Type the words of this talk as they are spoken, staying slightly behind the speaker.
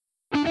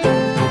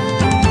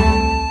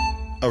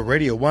A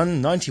Radio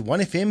 1 91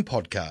 FM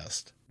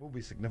podcast. Will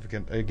be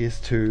significant, I guess,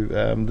 to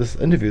this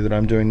interview that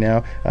I'm doing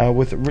now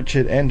with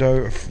Richard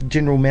Ando,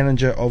 General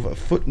Manager of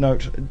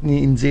Footnote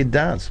NZ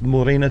Dance.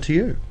 Morena to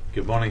you.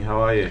 Good morning,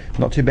 how are you?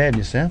 Not too bad, and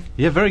yourself?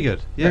 Yeah, very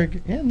good. Yeah, very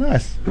good. Yeah,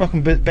 nice.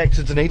 Welcome back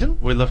to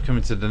Dunedin. We love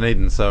coming to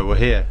Dunedin, so we're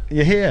here.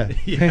 You're here?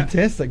 Yeah.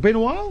 Fantastic. Been a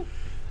while?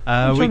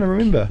 I'm trying to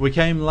remember. We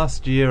came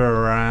last year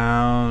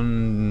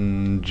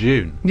around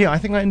June. Yeah, I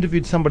think I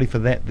interviewed somebody for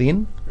that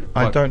then.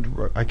 I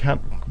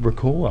can't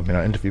recall. I mean,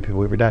 I interview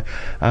people every day.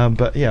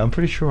 But yeah, I'm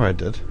pretty sure I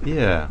did.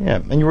 Yeah. Yeah,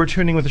 and you're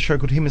returning with a show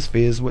called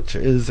Hemispheres, which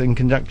is in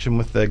conjunction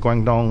with the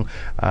Guangdong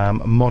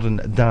Modern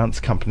Dance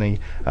Company.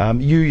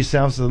 You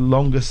yourselves are the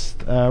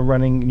longest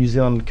running New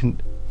Zealand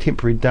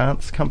contemporary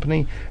dance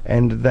company,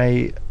 and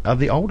they are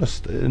the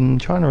oldest in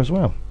China as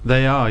well.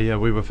 They are, yeah.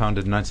 We were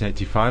founded in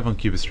 1985 on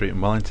Cuba Street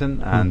in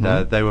Wellington, and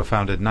they were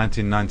founded in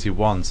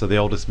 1991, so the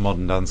oldest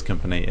modern dance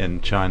company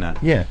in China.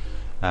 Yeah.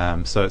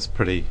 So it's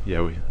pretty,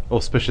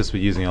 auspicious.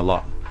 We're using a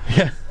lot.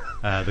 Yeah.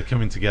 The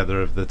coming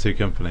together of the two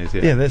companies.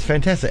 Yeah, that's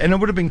fantastic. And it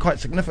would have been quite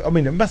significant. I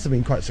mean, it must have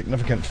been quite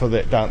significant for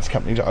that dance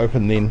company to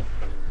open then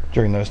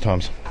during those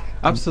times.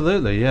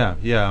 Absolutely, yeah.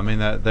 I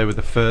mean, they were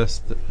the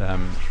first.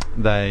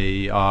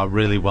 They are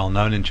really well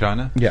known in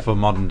China for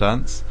modern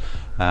dance,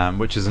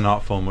 which is an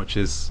art form which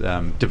is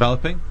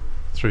developing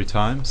through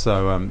time.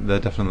 So they're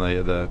definitely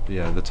at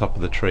the top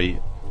of the tree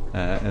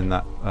in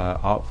that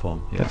art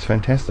form. Yeah. That's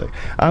fantastic.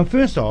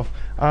 First off,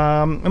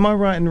 am I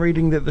right in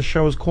reading that the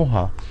show is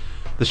Koha?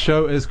 The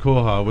show is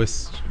Koha.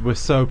 We're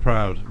so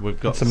proud. We've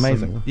got That's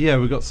amazing.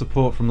 We've got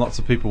support from lots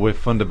of people. We're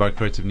funded by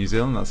Creative New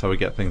Zealand. That's how we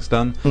get things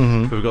done.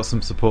 But we've got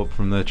some support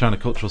from the China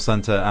Cultural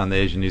Centre and the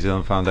Asian New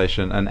Zealand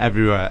Foundation, and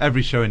everywhere,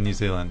 every show in New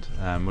Zealand.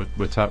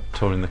 We're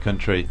touring the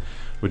country.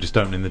 We're just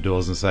opening the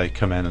doors and say,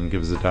 come in and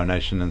give us a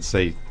donation and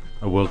see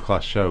a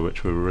world-class show,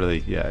 which we're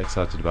really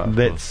excited about.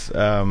 That's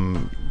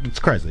it's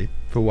crazy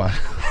for one.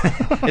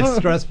 It's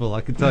stressful, I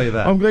can tell you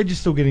that. I'm glad you're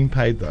still getting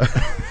paid though.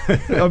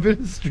 I bet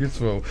it's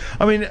stressful.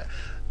 I mean,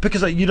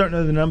 because you don't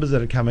know the numbers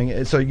that are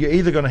coming, so you're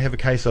either going to have a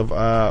case of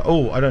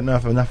I don't know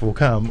if enough will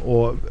come,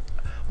 or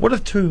what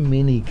if too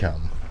many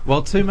come?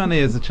 Well, too many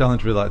is a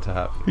challenge we like to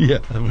have. Yeah,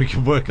 and we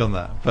can work on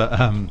that. But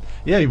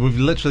we've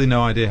literally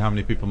no idea how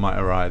many people might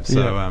arrive.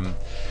 So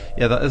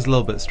that is a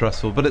little bit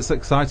stressful, but it's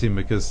exciting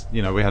because we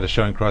had a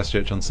show in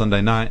Christchurch on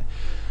Sunday night,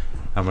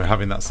 and we're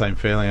having that same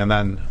feeling. And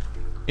then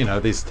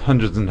these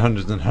hundreds and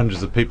hundreds and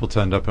hundreds of people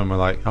turned up, and we're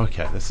like,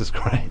 okay, this is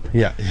great.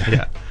 Yeah.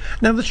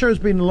 Now the show's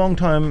been a long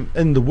time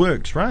in the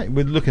works, right?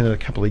 We're looking at a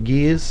couple of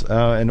years,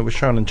 and it was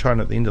shown in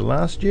China at the end of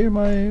last year. Am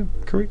I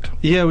correct?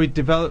 Yeah, we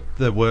developed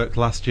the work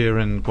last year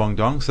in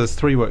Guangdong, so there's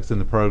 3 works in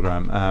the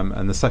program,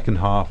 and the second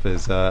half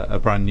is a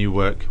brand new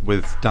work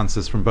with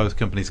dancers from both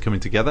companies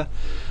coming together.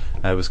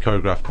 It was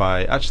choreographed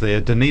by actually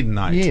a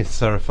Dunedinite,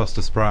 Sarah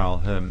Foster Sproul,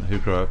 who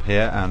grew up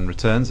here and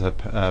returns.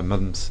 Her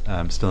mum's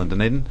still in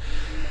Dunedin.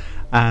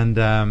 And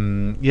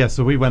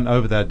so we went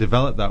over there,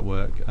 developed that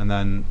work, and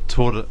then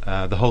toured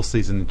the whole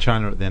season in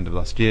China at the end of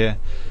last year.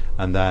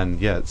 And then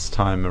it's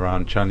time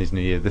around Chinese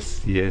New Year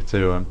this year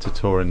to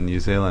tour in New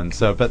Zealand.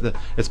 So,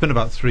 it's been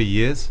about 3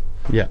 years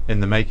in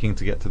the making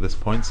to get to this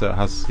point. So it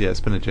has, it's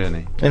been a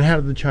journey. And how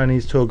did the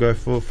Chinese tour go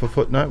for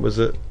Footnote? Was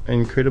it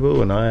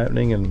incredible and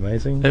eye-opening and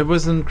amazing? It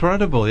was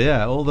incredible,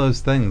 all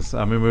those things.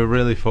 I mean, we were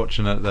really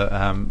fortunate that,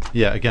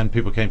 again,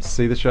 people came to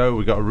see the show.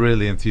 We got a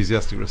really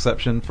enthusiastic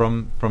reception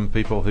from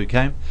people who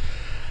came.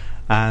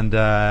 And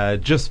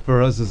just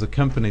for us as a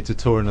company to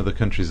tour in other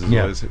countries is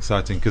always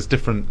exciting, because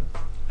different,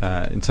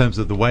 in terms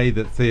of the way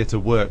that theatre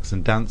works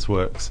and dance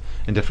works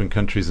in different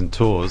countries and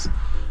tours,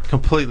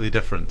 completely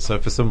different. So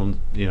for someone,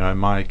 in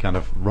my kind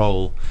of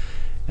role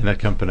in a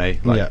company,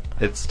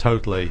 it's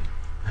totally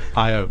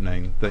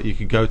eye-opening that you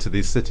can go to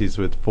these cities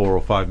with 4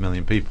 or 5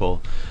 million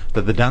people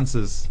that the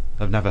dancers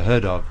have never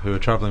heard of, who are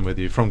travelling with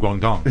you from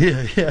Guangdong.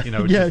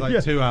 Which is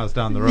like 2 hours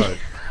down the road.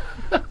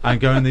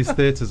 And go in these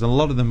theatres, and a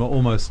lot of them are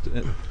almost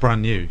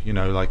brand new,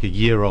 like a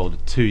year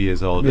old, 2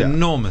 years old,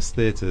 enormous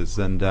theatres,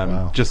 and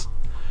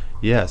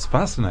it's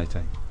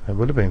fascinating. It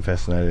would have been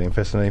fascinating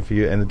for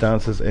you and the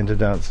dancers, and to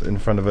dance in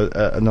front of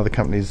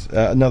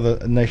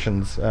another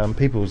nation's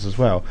peoples as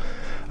well.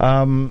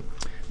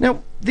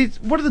 Now,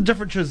 what are the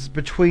differences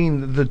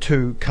between the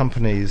two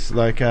companies?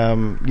 Like,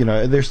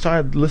 there's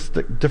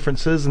stylistic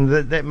differences, and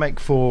that make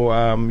for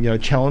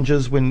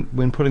challenges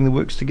when putting the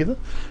works together.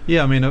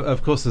 Yeah, I mean,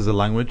 of course, there's a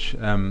language.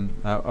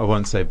 I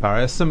won't say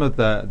barrier. Some of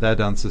their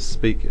dancers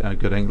speak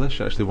good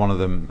English. Actually, one of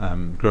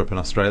them grew up in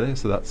Australia,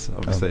 so that's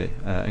obviously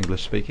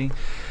English speaking.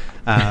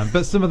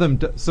 But some of them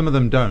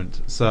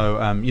don't. So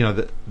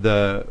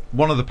the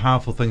one of the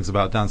powerful things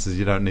about dance is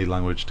you don't need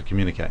language to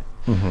communicate.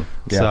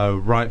 So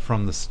right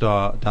from the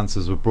start,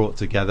 dancers were brought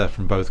together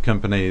from both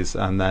companies,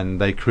 and then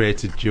they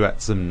created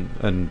duets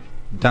and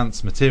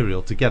dance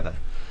material together,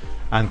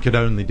 and could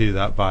only do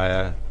that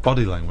via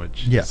body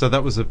language. So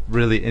that was a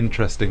really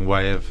interesting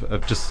way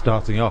of just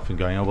starting off and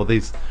going,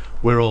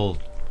 we're all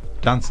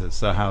dancers.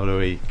 So how do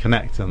we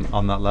connect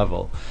on that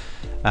level?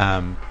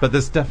 But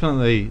there's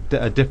definitely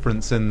a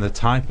difference in the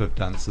type of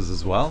dancers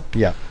as well.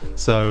 Yeah.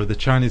 So the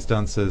Chinese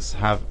dancers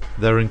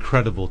they're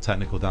incredible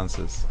technical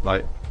dancers,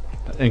 like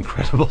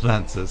incredible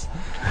dancers.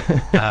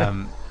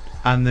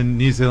 And the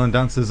New Zealand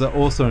dancers are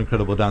also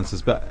incredible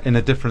dancers, but in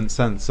a different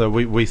sense. So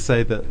we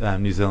say that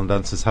New Zealand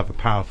dancers have a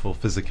powerful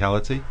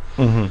physicality.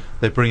 Mm-hmm.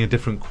 They bring a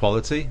different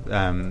quality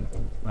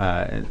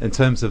in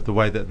terms of the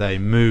way that they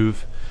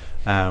move.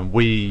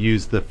 We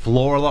use the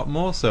floor a lot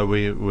more, so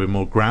we're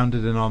more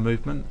grounded in our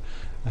movement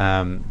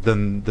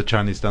than the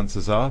Chinese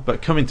dancers are.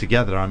 But coming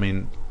together, I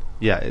mean,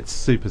 yeah, it's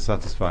super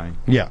satisfying.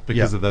 Yeah,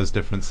 because of those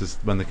differences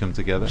when they come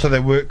together. So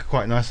they work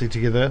quite nicely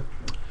together.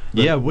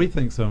 Yeah, we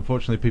think so.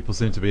 Unfortunately, people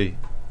seem to be,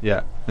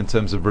 in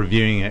terms of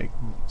reviewing it,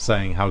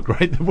 saying how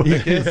great the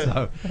work is.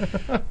 So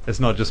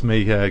it's not just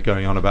me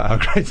going on about how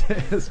great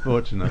it is,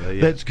 fortunately.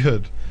 Yeah. That's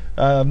good.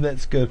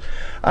 That's good.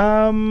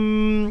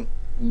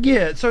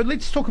 Yeah, so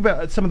let's talk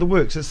about some of the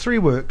works. There's 3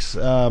 works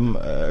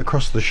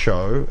across the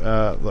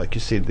show. Like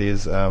you said,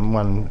 there's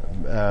one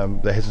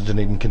that has a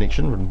Dunedin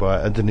connection, written by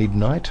a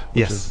Dunedinite,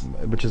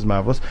 which is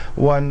marvellous.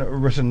 One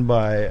written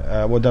by,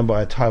 done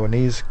by a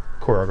Taiwanese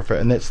choreographer,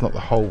 and that's not the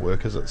whole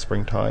work, is it,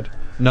 Springtide?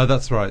 No,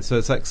 that's right. So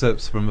it's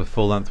excerpts from a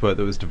full-length work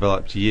that was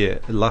developed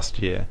last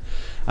year.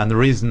 And the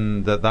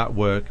reason that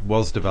work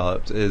was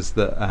developed is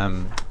that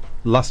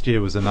last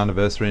year was an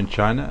anniversary in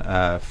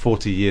China,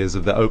 40 years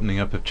of the opening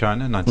up of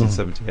China,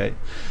 1978.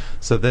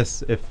 So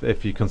this,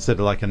 if you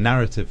consider like a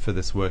narrative for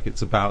this work,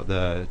 it's about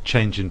the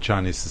change in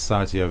Chinese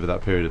society over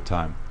that period of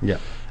time. Yeah.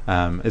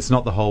 It's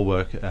not the whole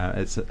work,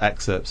 it's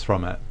excerpts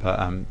from it,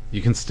 but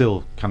you can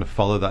still kind of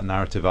follow that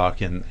narrative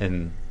arc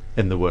in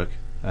the work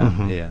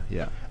here.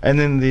 Yeah. And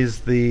then there's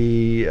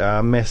the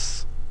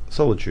Mass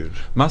Solitude.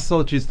 Mass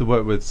Solitude is the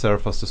work with Sarah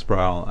Foster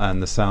Sproul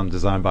and the sound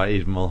designed by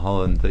Eden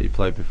Mulholland that you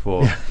played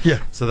before. Yeah.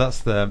 So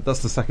that's the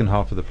second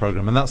half of the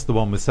program, and that's the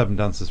one with 7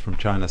 dancers from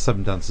China,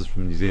 7 dancers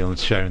from New Zealand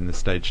sharing the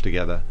stage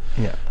together.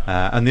 Yeah.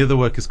 And the other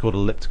work is called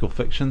Elliptical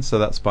Fiction. So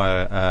that's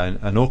by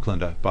an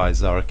Aucklander, by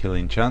Zara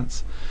Killeen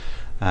Chance,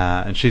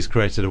 and she's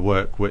created a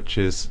work which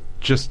is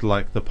just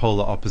like the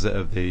polar opposite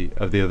of the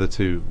other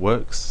 2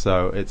 works.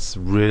 So it's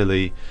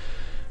really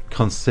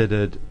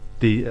considered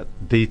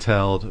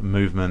detailed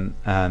movement,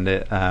 and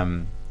it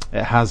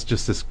has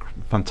just this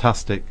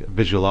fantastic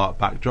visual art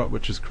backdrop,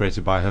 which was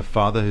created by her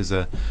father, who's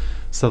a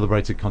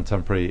celebrated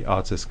contemporary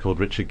artist called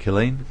Richard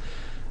Killeen.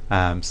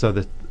 So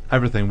that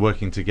everything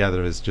working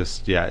together is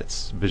just,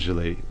 it's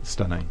visually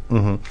stunning.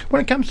 Mm-hmm.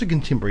 When it comes to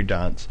contemporary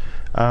dance,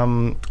 are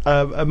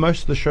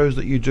most of the shows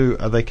that you do,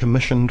 are they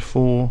commissioned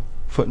for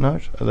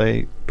Footnote? Are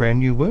they brand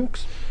new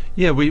works?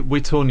 Yeah,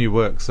 we tour new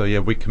work,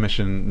 so we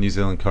commission New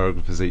Zealand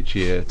choreographers each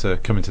year to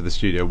come into the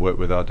studio, work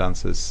with our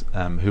dancers,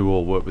 who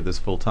all work with us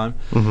full time,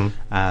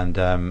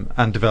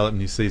 and develop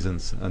new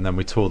seasons, and then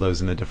we tour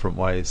those in a different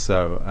way.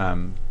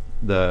 So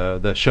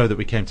the show that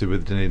we came to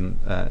with Dunedin,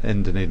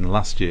 in Dunedin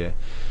last year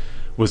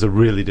was a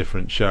really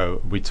different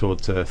show. We toured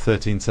to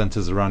 13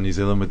 centres around New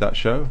Zealand with that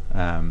show,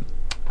 and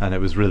it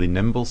was really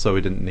nimble, so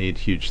we didn't need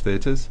huge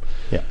theatres.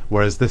 Yeah.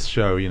 Whereas this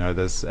show,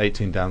 there's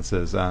 18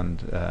 dancers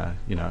and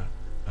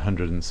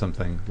 100 and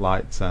something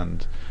lights,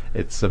 and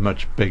it's a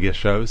much bigger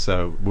show,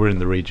 so we're in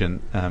the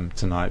region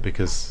tonight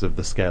because of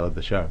the scale of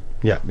the show.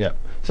 Yeah.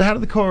 So how do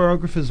the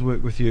choreographers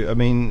work with you? I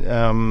mean,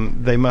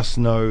 they must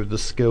know the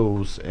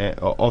skills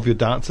of your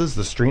dancers,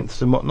 the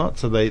strengths and whatnot,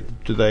 so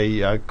do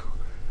they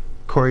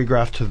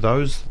choreograph to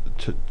those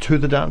to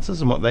the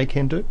dancers and what they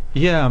can do?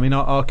 Yeah, I mean,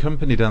 our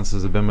company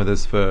dancers have been with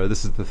us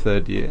this is the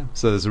 3rd year,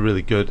 so there's a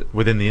really good,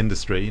 within the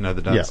industry,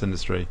 the dance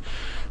industry,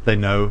 they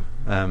know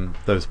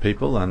those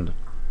people, and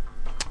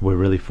we're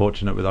really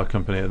fortunate with our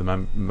company at the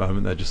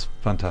moment. They're just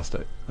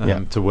fantastic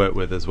to work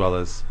with, as well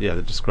as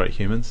they're just great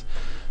humans.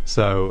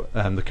 So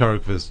the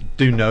choreographers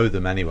do know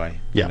them anyway.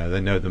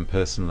 They know them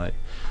personally,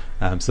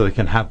 so they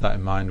can have that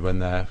in mind when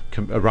they're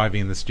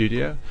arriving in the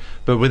studio.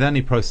 But with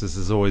any process,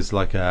 there's always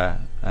like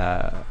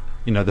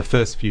the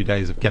first few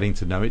days of getting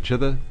to know each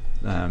other.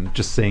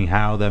 Just seeing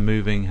how they're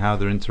moving, how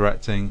they're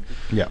interacting,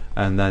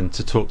 and then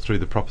to talk through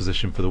the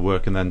proposition for the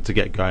work, and then to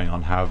get going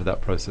on however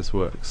that process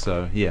works.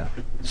 So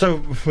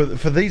So for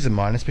these in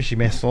mind, especially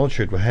Mass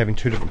Solitude, we're having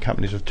 2 different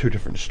companies with 2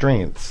 different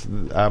strengths.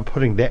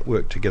 Putting that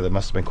work together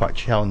must have been quite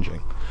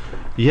challenging.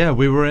 Yeah,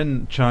 we were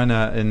in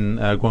China, in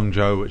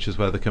Guangzhou, which is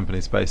where the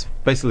company's based,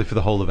 basically for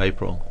the whole of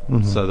April.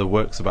 Mm-hmm. So the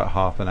work's about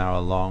half an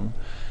hour long,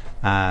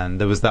 and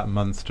there was that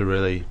month to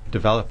really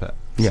develop it.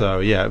 Yeah.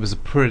 So it was a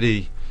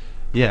pretty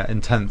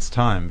intense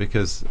time,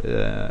 because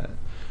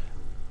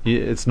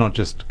it's not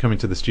just coming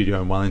to the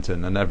studio in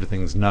Wellington and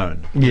everything's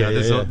known.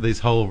 There's this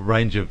whole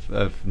range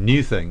of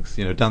new things,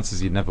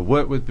 dancers you'd never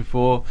worked with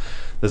before.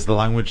 There's the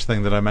language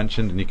thing that I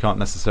mentioned, and you can't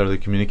necessarily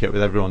communicate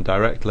with everyone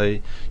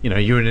directly.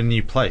 You're in a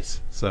new place,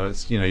 so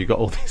it's you've got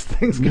all these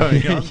things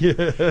going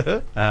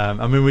on.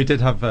 I mean, we did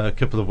have a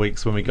couple of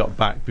weeks when we got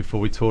back before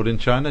we toured in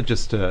China,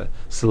 just to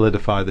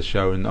solidify the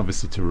show, and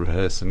obviously to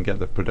rehearse and get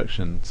the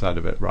production side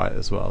of it right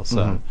as well.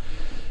 So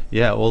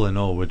all in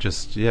all, we're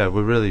just we're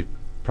really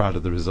proud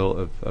of the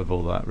result of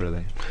all that,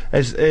 really.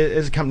 As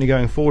a company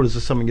going forward, is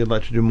this something you'd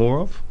like to do more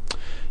of?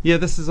 Yeah,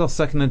 this is our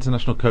second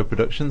international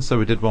co-production. So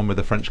we did one with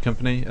a French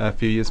company a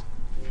few years.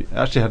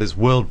 Actually, had its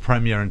world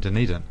premiere in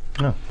Dunedin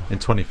in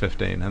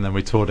 2015, and then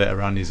we toured it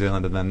around New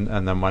Zealand,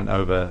 and then went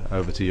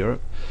over to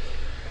Europe.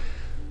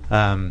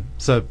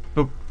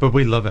 But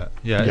we love it.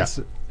 Yeah.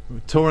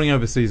 Touring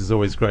overseas is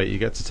always great. You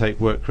get to take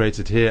work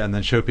created here and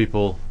then show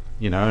people,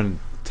 and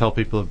tell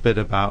people a bit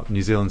about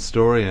New Zealand's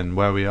story and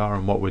where we are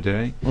and what we're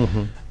doing.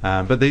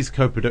 But these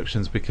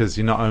co-productions, because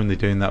you're not only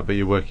doing that, but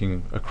you're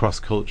working across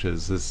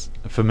cultures,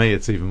 for me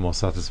it's even more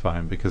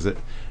satisfying, because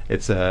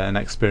it's an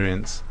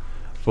experience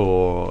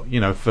for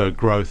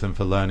growth and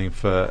for learning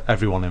for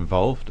everyone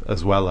involved,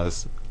 as well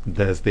as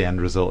there's the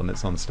end result and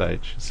it's on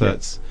stage. So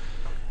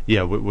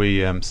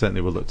we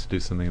certainly will look to do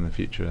something in the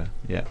future.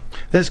 Yeah,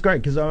 that's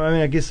great, because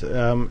I guess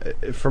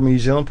from a New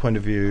Zealand point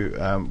of view,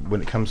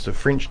 when it comes to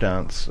French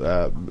dance,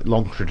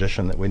 long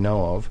tradition that we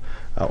know of,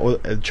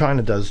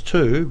 China does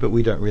too, but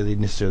we don't really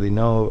necessarily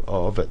know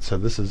of it. So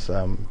this is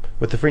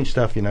with the French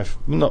stuff,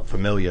 not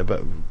familiar,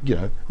 but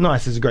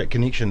nice. There's a great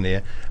connection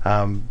there,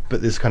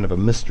 but there's kind of a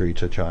mystery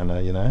to China,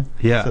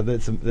 Yeah. So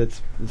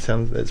that's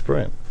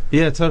brilliant.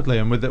 Yeah, totally.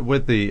 And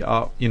with the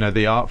art,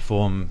 the art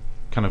form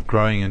kind of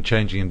growing and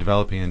changing and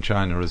developing in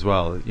China as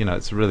well.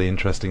 It's a really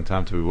interesting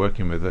time to be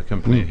working with a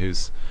company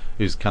who's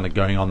kind of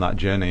going on that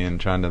journey in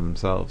China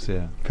themselves.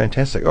 Yeah.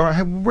 Fantastic. All right,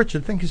 hey,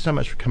 Richard, thank you so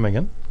much for coming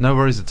in. No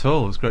worries at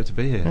all. It was great to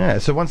be here. Yeah.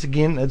 So once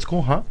again, it's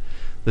Koha.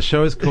 The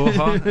show is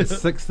Koha. It's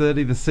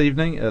 6:30 this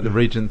evening at the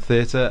Regent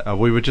Theatre.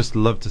 We would just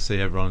love to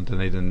see everyone in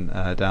Dunedin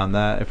down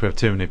there. If we have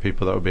too many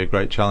people, that would be a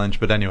great challenge.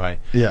 But anyway,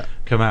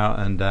 come out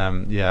and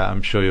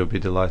I'm sure you'll be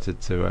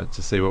delighted to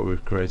see what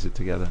we've created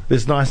together.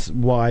 There's nice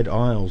wide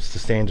aisles to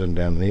stand in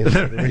down there.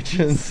 The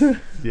Regents.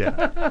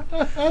 Yeah.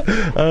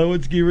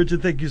 Once again,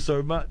 Richard, thank you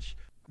so much.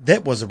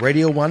 That was a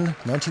Radio 1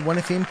 91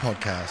 FM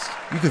podcast.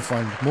 You can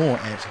find more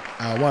at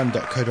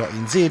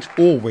r1.co.nz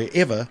or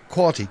wherever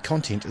quality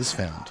content is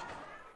found.